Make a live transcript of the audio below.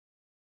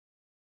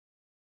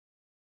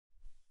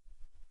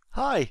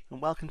Hi and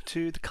welcome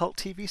to the Cult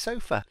TV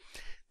Sofa.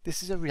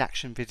 This is a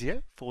reaction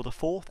video for the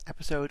 4th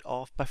episode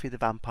of Buffy the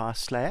Vampire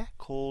Slayer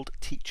called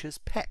Teacher's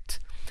Pet.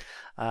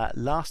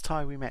 Last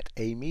time we met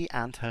Amy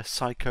and her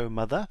psycho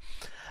mother.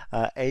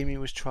 Amy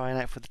was trying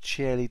out for the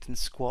cheerleading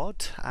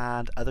squad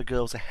and other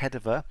girls ahead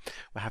of her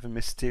were having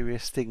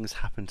mysterious things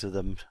happen to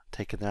them,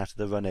 taking them out of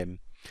the run-in.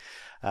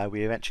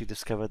 We eventually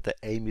discovered that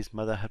Amy's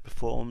mother had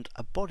performed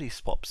a body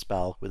swap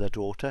spell with her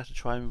daughter to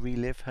try and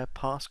relive her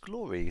past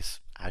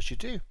glories, as you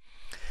do.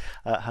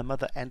 Her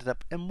mother ended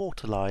up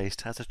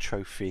immortalised as a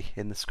trophy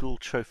in the school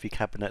trophy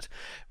cabinet,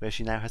 where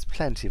she now has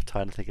plenty of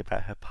time to think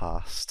about her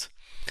past.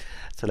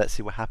 So let's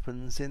see what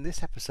happens in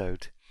this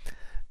episode.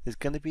 There's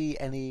going to be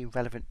any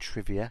relevant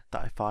trivia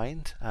that I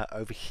find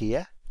over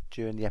here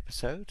during the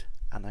episode,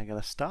 and I'm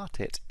going to start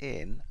it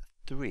in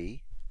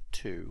 3,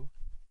 2,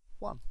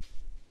 1.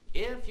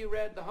 If you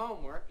read the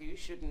homework, you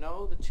should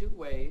know the two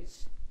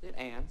ways that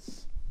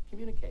ants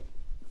communicate.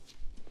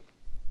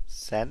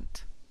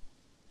 Sent.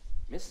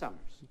 Miss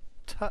Summers.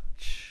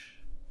 Touch.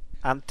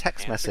 And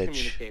text Ants are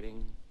message.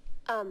 communicating.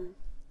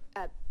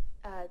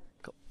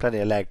 Got plenty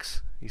of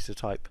legs. Used to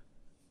type.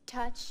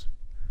 Touch.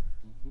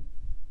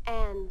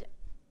 And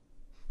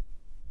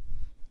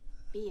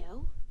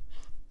BO.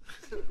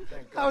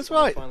 I was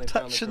right.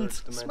 Touch and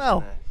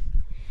smell.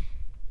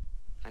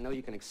 I know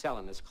you can excel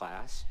in this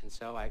class, and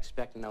so I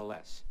expect no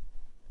less.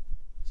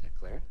 Is that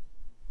clear?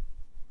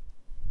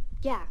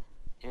 Yeah.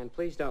 And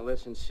please don't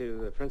listen to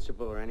the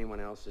principal or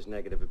anyone else's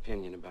negative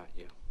opinion about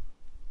you.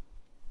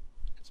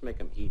 Let's make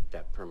them eat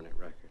that permanent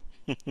record.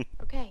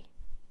 Okay.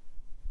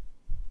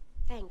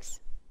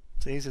 Thanks.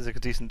 So he's a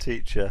decent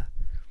teacher.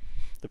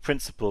 The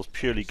principal's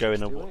purely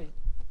going on Too what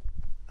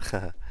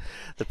late.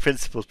 the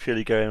principal's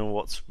purely going on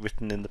what's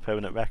written in the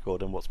permanent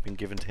record and what's been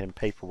given to him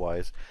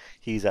paper-wise.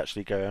 He's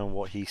actually going on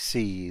what he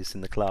sees in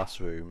the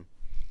classroom.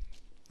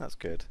 That's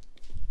good.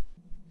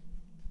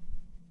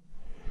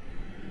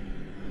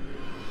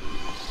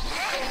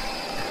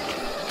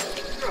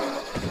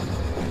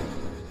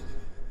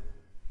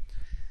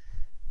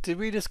 Did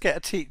we just get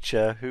a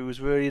teacher who was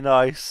really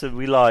nice and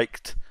we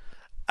liked,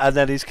 and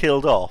then he's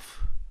killed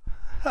off?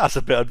 That's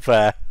a bit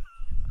unfair.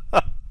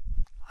 I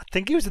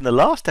think he was in the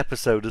last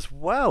episode as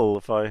well,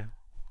 if I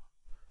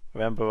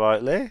remember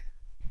rightly.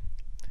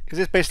 Because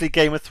it's basically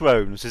Game of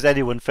Thrones. Is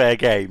anyone fair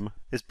game?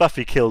 Is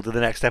Buffy killed in the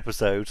next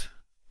episode?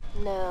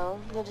 No,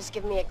 you'll just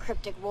give me a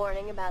cryptic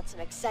warning about some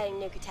exciting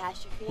new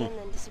catastrophe and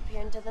then disappear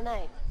into the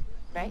night.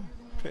 Right?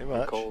 Pretty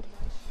much. Cold.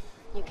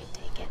 You can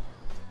take it.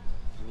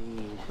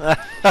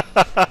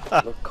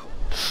 Look cold.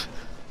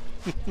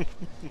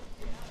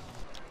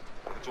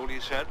 That's all you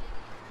said?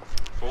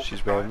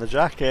 She's wearing the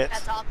jacket.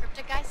 That's all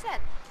cryptic guy said.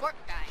 Fork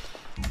guy.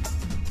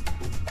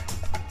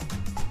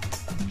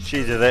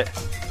 She did it.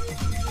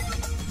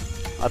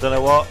 I don't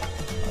know what.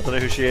 I don't know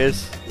who she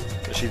is,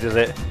 but she did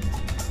it.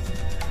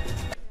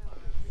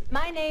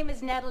 My name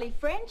is Natalie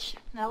French,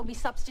 and I will be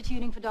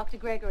substituting for Dr.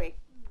 Gregory.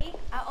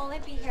 I'll only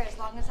be here as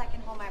long as I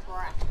can hold my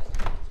breath.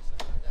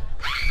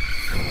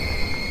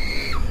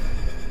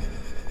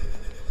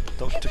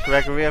 Dr.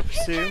 Gregory, I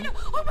presume?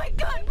 Oh my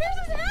god, where's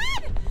his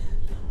head?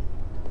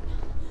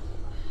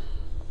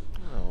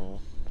 Oh.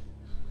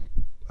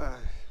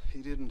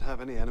 He didn't have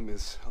any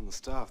enemies on the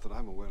staff that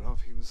I'm aware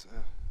of. He was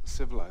a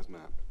civilized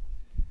man.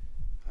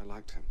 I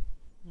liked him.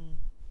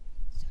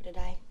 So did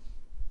I.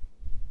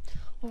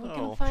 Well, we're Oh,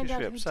 gonna find she's out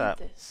really who upset.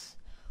 did this.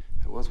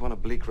 There was one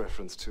oblique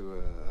reference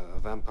to a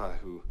vampire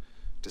who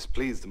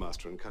displeased the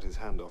master and cut his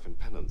hand off in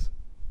penance.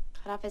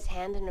 Cut off his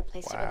hand and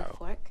replaced it with Wow. a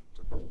fork.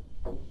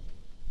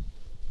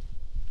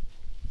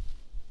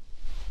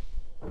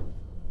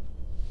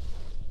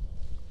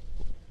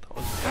 I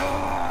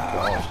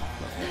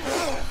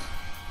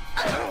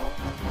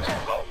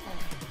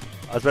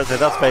was about to say,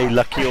 that's very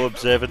lucky or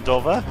observant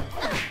of her.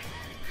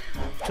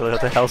 Till I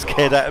got the hell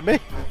scared out of me.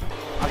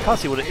 I can't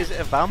see what it is. Is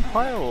it a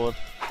vampire or...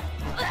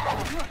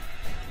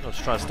 I was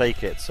trying to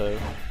stake it, so...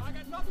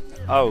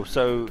 Oh,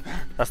 so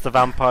that's the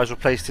vampire's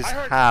replaced his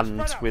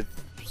hand with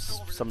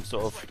some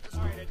sort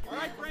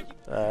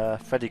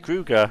of Freddy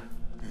Krueger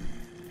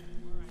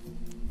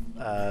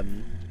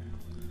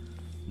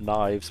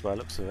knives by the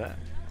looks of it.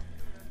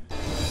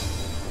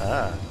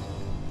 Ah.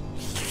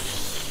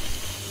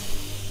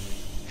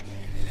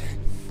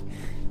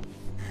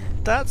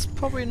 That's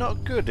probably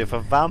not good if a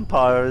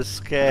vampire is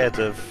scared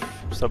of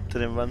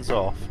something and runs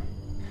off.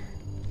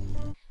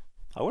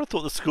 I would have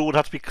thought the school would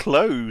have to be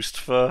closed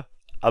for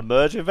a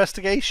murder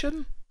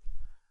investigation.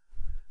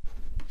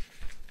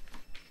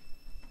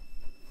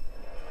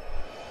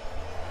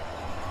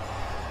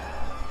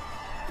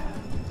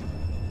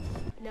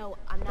 No,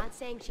 I'm not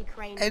saying she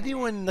craned.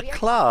 Anyone in the We are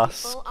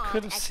class talking full-on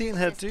could have seen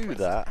her exorcist do twist.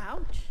 that.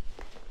 Ouch.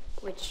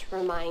 Which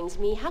reminds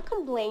me, how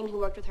come Blaine, who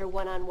worked with her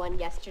one-on-one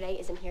yesterday,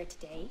 isn't here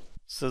today?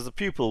 So there's a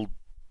pupil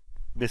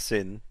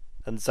missing,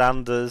 and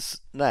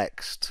Xander's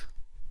next.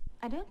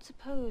 I don't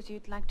suppose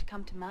you'd like to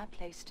come to my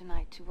place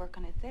tonight to work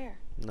on it there.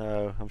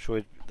 No, I'm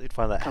sure they'd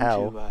find that Come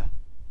hell. to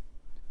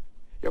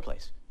your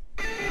place.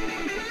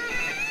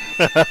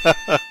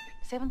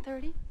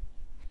 7:30?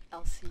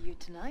 I'll see you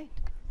tonight.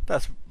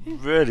 That's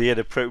really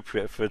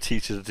inappropriate for a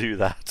teacher to do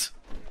that.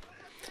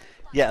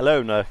 Yet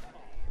alone a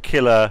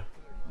killer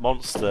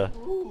monster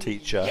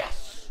teacher.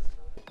 Yes!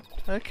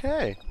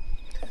 Okay.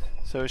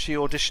 So is she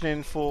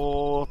auditioning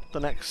for the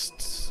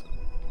next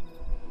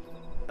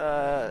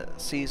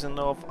season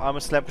of I'm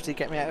a Celebrity,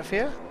 Get Me Out of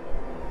Here?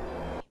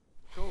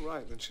 You're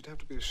right, then she'd have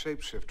to be a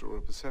shapeshifter or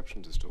a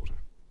perception distorter.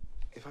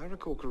 If I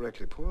recall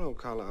correctly, poor old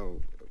Carlisle,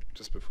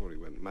 just before he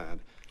went mad,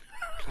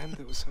 claimed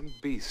there was some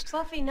beast.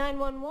 Buffy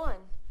 911.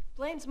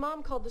 Blaine's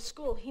mom called the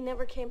school. He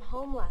never came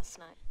home last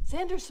night.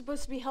 Xander's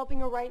supposed to be helping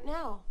her right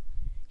now.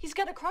 He's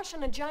got a crush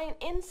on a giant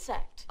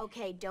insect.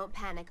 Okay, don't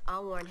panic.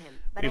 I'll warn him.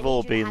 But We've I need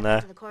all you been to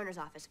there. to the coroner's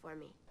office for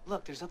me.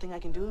 Look, there's nothing I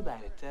can do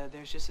about it.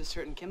 There's just a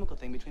certain chemical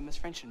thing between Miss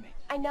French and me.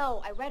 I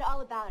know. I read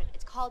all about it.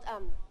 It's called,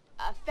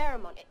 a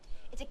pheromone.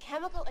 It's a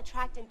chemical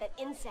attractant that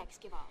insects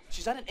give off.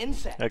 She's not an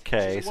insect.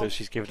 Okay, She's a so woman,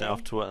 she's giving it okay?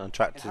 off to an And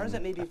attracting, how does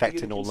that maybe for you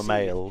affecting to all the conceive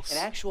males. An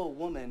actual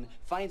woman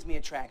finds me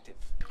attractive.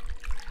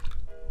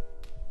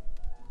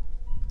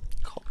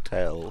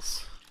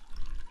 Cocktails.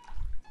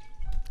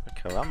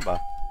 Caramba.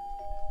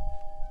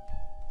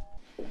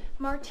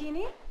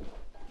 Martini?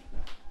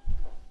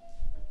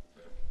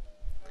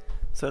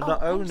 So Oh,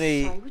 not I'm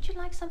only sorry. Would you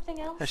like something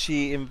else? has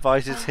she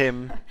invited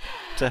him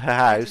to her I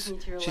house, just need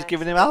to she's relax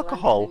given him a little. I'm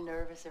alcohol. getting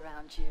nervous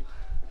around you.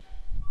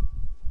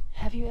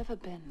 Have you ever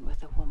been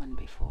with a woman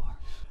before?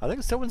 I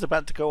think someone's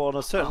about to go on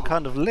a certain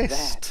kind of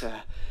list.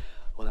 That,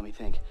 well, let me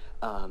think.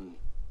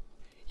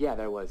 Yeah,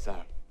 there was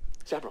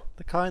several.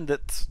 The kind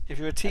that, if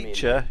you're a I mean,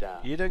 teacher,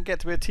 and, you don't get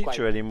to be a Quite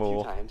teacher a few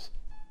anymore. times.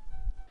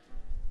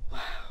 Wow.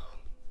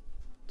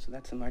 So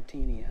that's a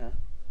martini, huh?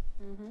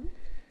 Mm-hmm.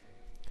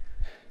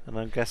 And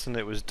I'm guessing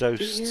it was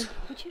dosed.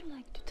 Would you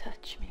like to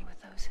touch me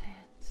with those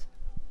hands?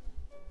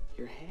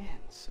 Your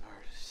hands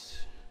are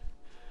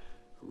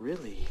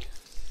really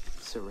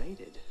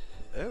serrated.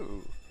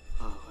 Oh,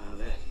 Oh, well,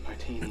 that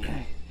martini,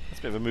 I that's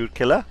a bit of a mood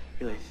killer.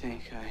 really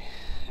think I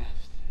have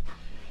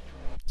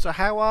So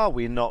how are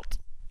we not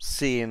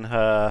seeing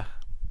her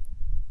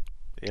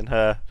in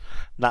her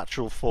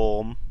natural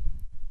form?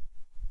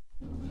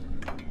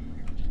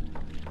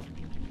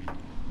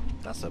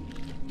 That's a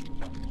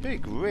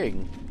big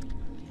ring.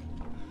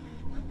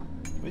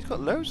 He's got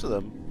loads of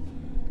them.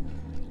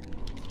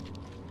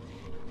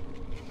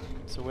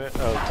 So where?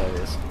 Oh, there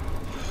it is.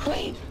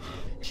 Wait!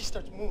 She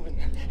starts moving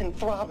and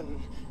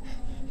throbbing,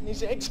 and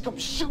these eggs come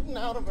shooting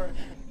out of her.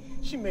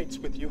 She mates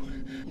with you.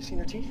 You seen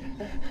her teeth?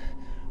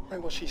 Right,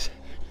 well, she's,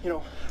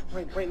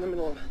 right in the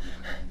middle of.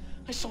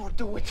 I saw her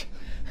do it.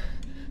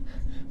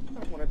 I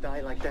don't want to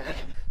die like that.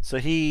 So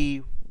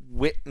he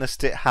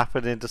witnessed it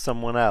happening to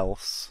someone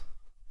else.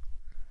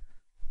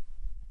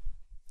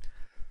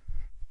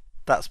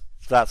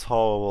 That's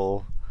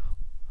horrible.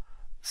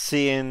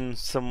 Seeing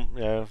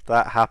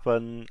that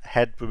happen,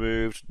 head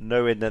removed,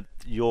 knowing that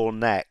you're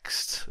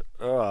next.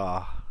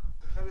 Ugh.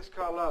 Alice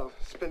Carlisle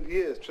spent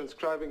years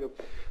transcribing a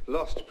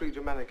lost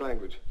pre-Germanic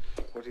language.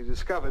 What he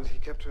discovered, he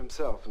kept to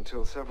himself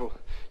until several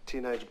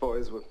teenage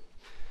boys were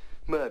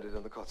murdered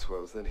in the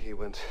Cotswolds. Then he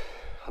went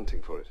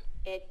hunting for it.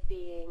 It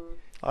being...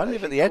 I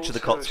live at the edge of the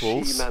calls her a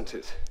Cotswolds.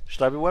 she-mantis.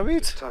 Should I be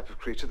worried? This type of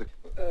creature.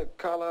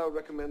 Carlisle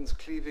recommends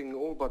cleaving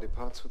all body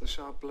parts with a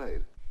sharp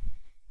blade.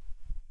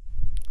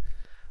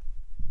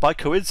 By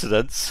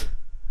coincidence,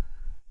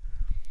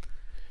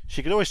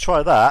 she could always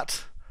try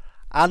that.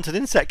 And an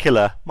insect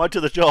killer might do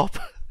the job.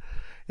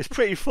 It's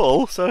pretty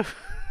full, so...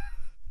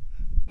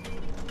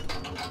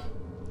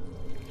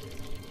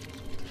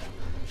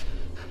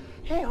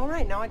 Hey, all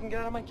right, now I can get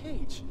out of my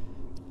cage.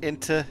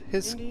 Into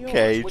his Into yours.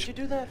 cage. What'd you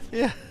do that for?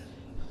 Yeah.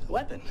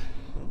 weapon.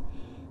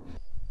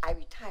 I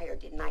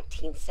retired in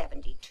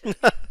 1972.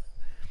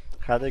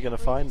 How are they going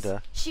to find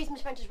her? She used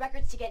Miss French's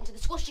records to get into the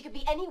school. She could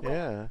be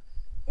anywhere.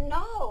 Yeah.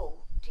 No,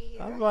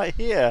 dear. I'm right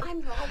here.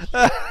 I'm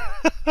right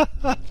here.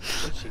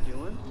 What's she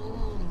doing?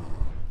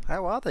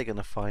 How are they going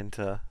to find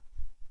her?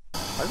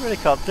 I really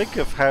can't think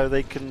of how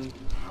they can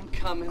I'm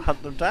coming.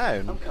 hunt them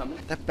down. I'm coming.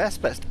 Their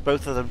best bet's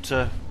both of them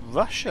to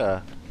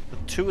Russia. The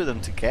two of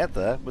them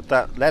together with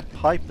that lead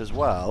pipe as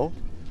well.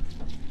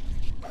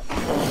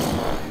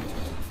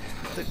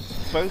 They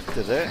both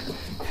did it.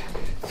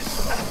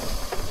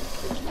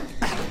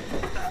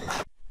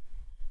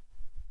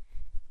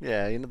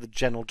 Yeah, you know the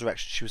general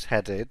direction she was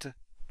headed.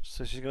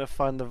 So she's going to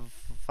find the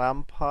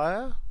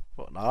vampire?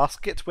 What, and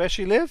ask it where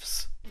she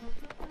lives?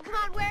 Come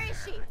on, where is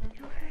she?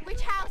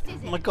 Which house is it?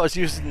 Oh my god, it's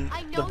using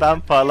I know the you're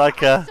vampire there.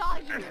 like I saw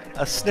you.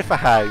 a sniffer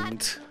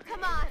hound.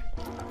 Come on.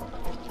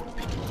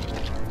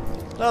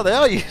 Oh, they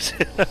are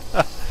using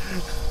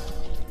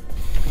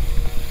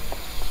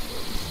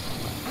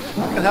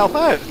I can help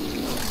out.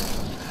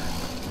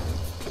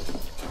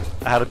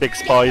 I had a big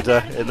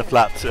spider in the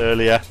flat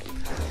earlier.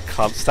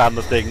 Can't stand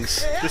the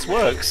things. This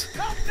works.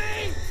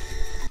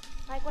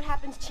 Like what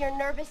happens to your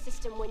nervous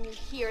system when you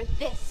hear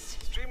this?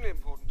 Extremely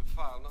important to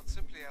file, not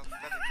simply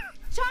alphabetically.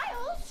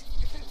 Giles!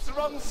 It's the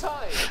wrong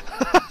side.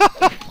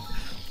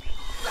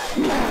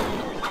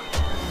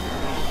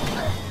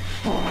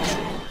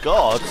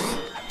 God.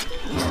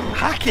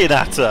 Hacking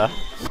at her.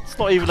 It's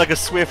not even like a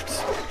swift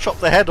chop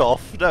the head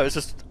off. No, it's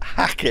just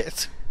hack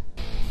it.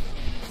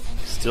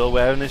 Still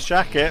wearing his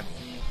jacket.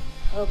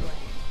 Oh boy.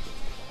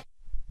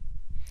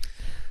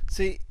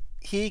 See,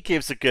 he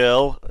gives a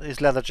girl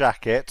his leather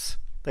jacket.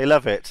 They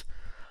love it.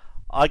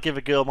 I give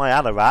a girl my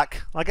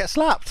anorak. I get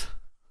slapped.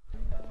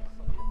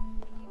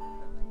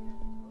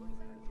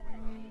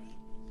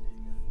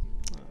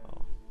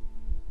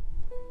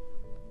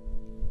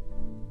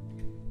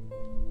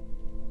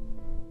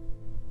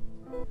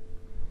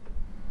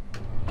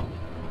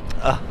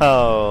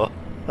 Oh,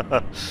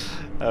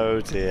 oh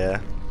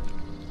dear.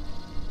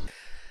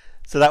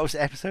 So that was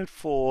episode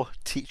 4,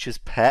 Teacher's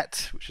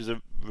Pet, which is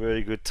a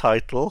really good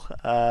title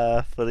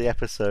for the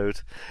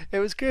episode. It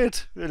was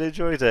good, really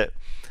enjoyed it.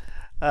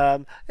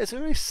 It's a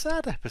really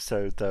sad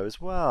episode though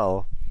as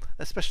well,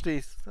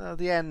 especially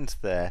the end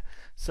there.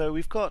 So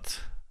we've got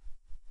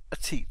a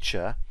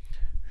teacher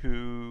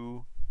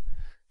who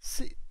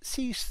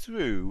sees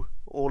through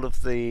all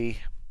of the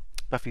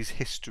Buffy's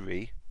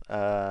history.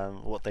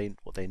 What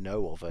they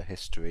know of her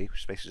history,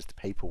 which is basically just the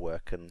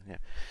paperwork, and you know,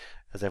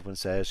 as everyone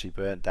says, she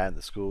burnt down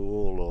the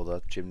school or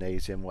the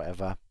gymnasium,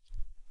 whatever.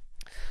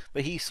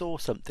 But he saw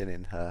something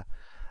in her,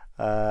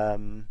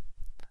 and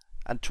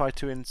tried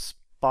to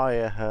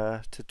inspire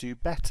her to do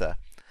better.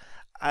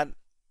 And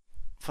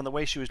from the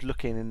way she was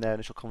looking in their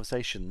initial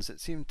conversations, it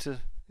seemed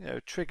to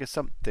trigger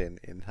something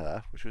in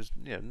her, which was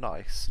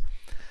nice.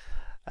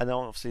 And then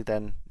obviously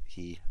then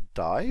he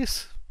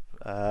dies.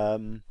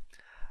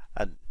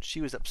 And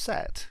she was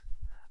upset,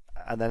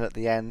 and then at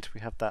the end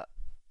we have that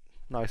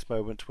nice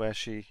moment where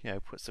she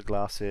puts the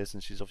glasses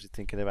and she's obviously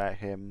thinking about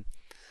him.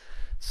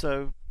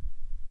 So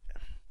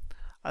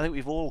I think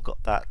we've all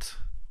got that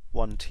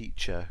one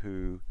teacher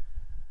who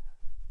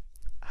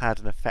had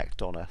an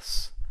effect on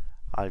us.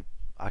 I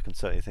can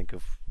certainly think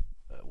of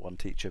one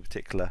teacher in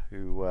particular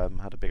who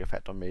had a big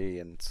effect on me,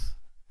 and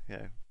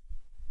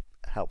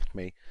helped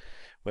me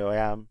where I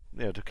am,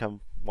 to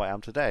become what I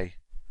am today.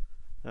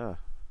 Oh.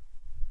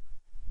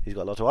 He's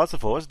got a lot to answer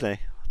for, hasn't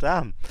he?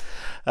 Damn.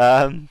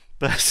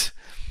 But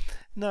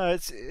no,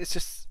 it's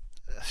just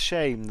a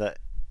shame that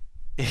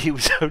he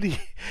was only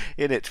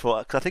in it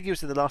for. Cause I think he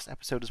was in the last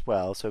episode as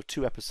well. So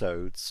 2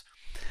 episodes.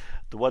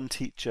 The one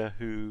teacher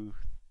who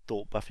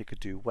thought Buffy could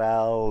do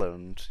well,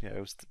 and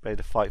was ready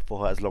to fight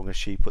for her as long as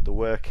she put the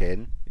work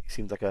in. He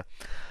seems like a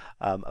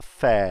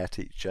fair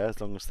teacher as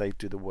long as they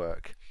do the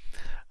work.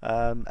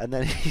 And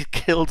then he's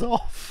killed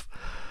off,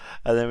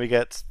 and then we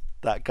get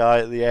that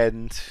guy at the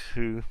end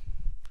who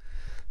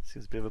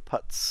seems a bit of a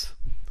putz.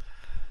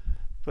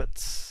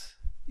 But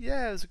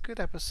yeah, it was a good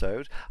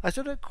episode. I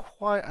still don't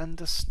quite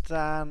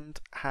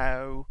understand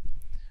how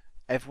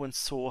everyone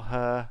saw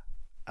her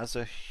as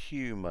a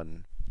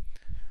human.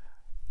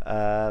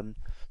 So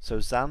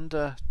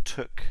Xander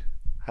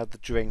had the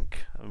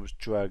drink and was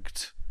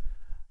drugged,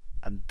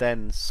 and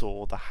then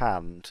saw the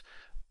hand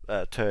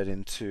turn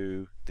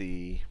into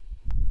the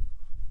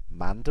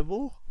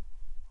mandible,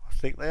 I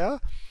think they are.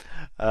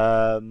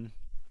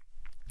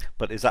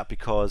 But is that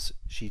because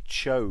she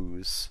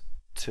chose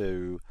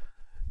to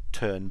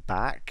turn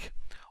back,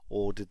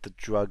 or did the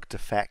drugged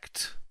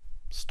effect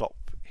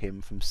stop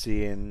him from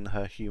seeing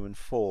her human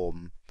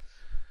form?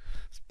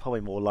 It's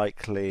probably more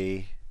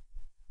likely.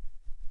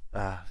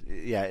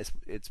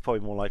 It's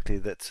probably more likely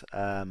that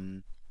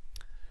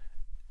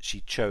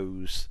she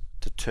chose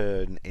to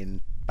turn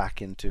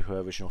back into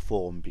her original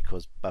form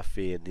because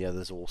Buffy and the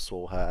others all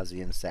saw her as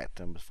the insect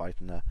and was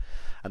fighting her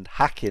and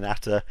hacking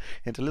at her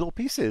into little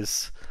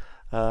pieces.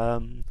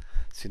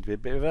 Seemed to be a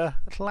bit of a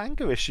little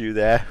anger issue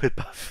there with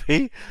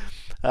Buffy.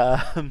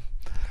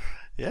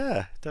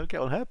 Yeah, don't get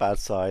on her bad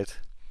side.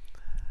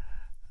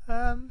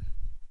 Yeah,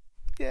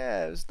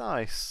 it was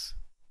nice.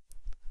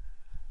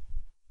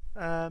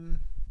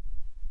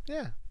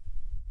 Yeah,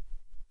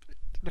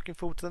 looking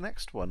forward to the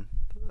next one.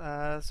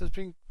 So it's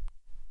been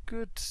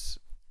good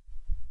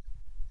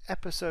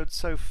episodes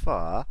so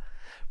far.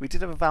 We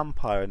did have a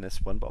vampire in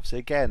this one, but obviously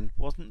again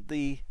wasn't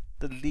the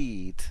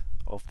lead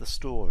of the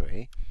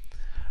story.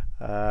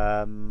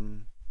 But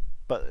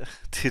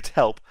did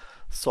help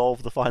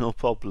solve the final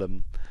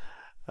problem.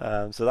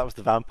 So that was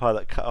the vampire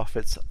that cut off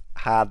its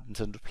hand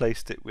and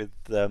replaced it with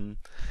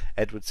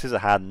Edward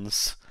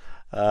Scissorhands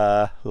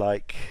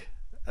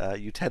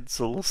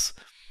utensils.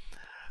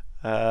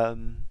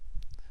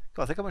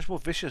 God, think how much more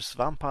vicious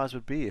vampires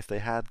would be if they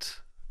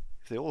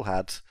all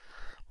had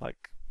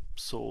like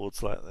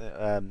swords, like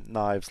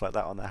knives like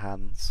that on their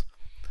hands.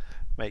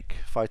 Make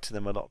fighting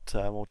them a lot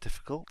more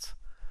difficult.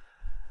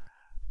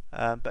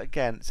 But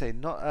again, say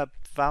not a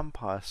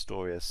vampire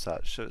story as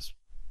such, so it's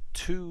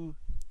 2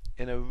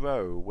 in a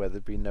row where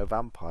there'd been no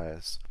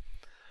vampires.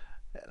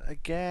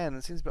 Again,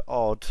 it seems a bit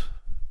odd,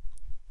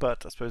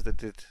 but I suppose they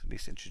did at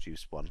least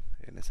introduce one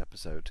in this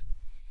episode.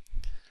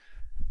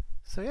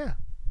 So yeah,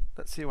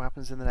 let's see what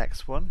happens in the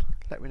next one.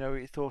 Let me know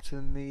what you thought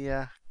in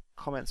the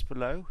comments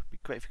below. It'd be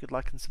great if you could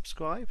like and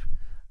subscribe,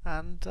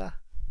 and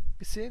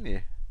be seeing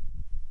you.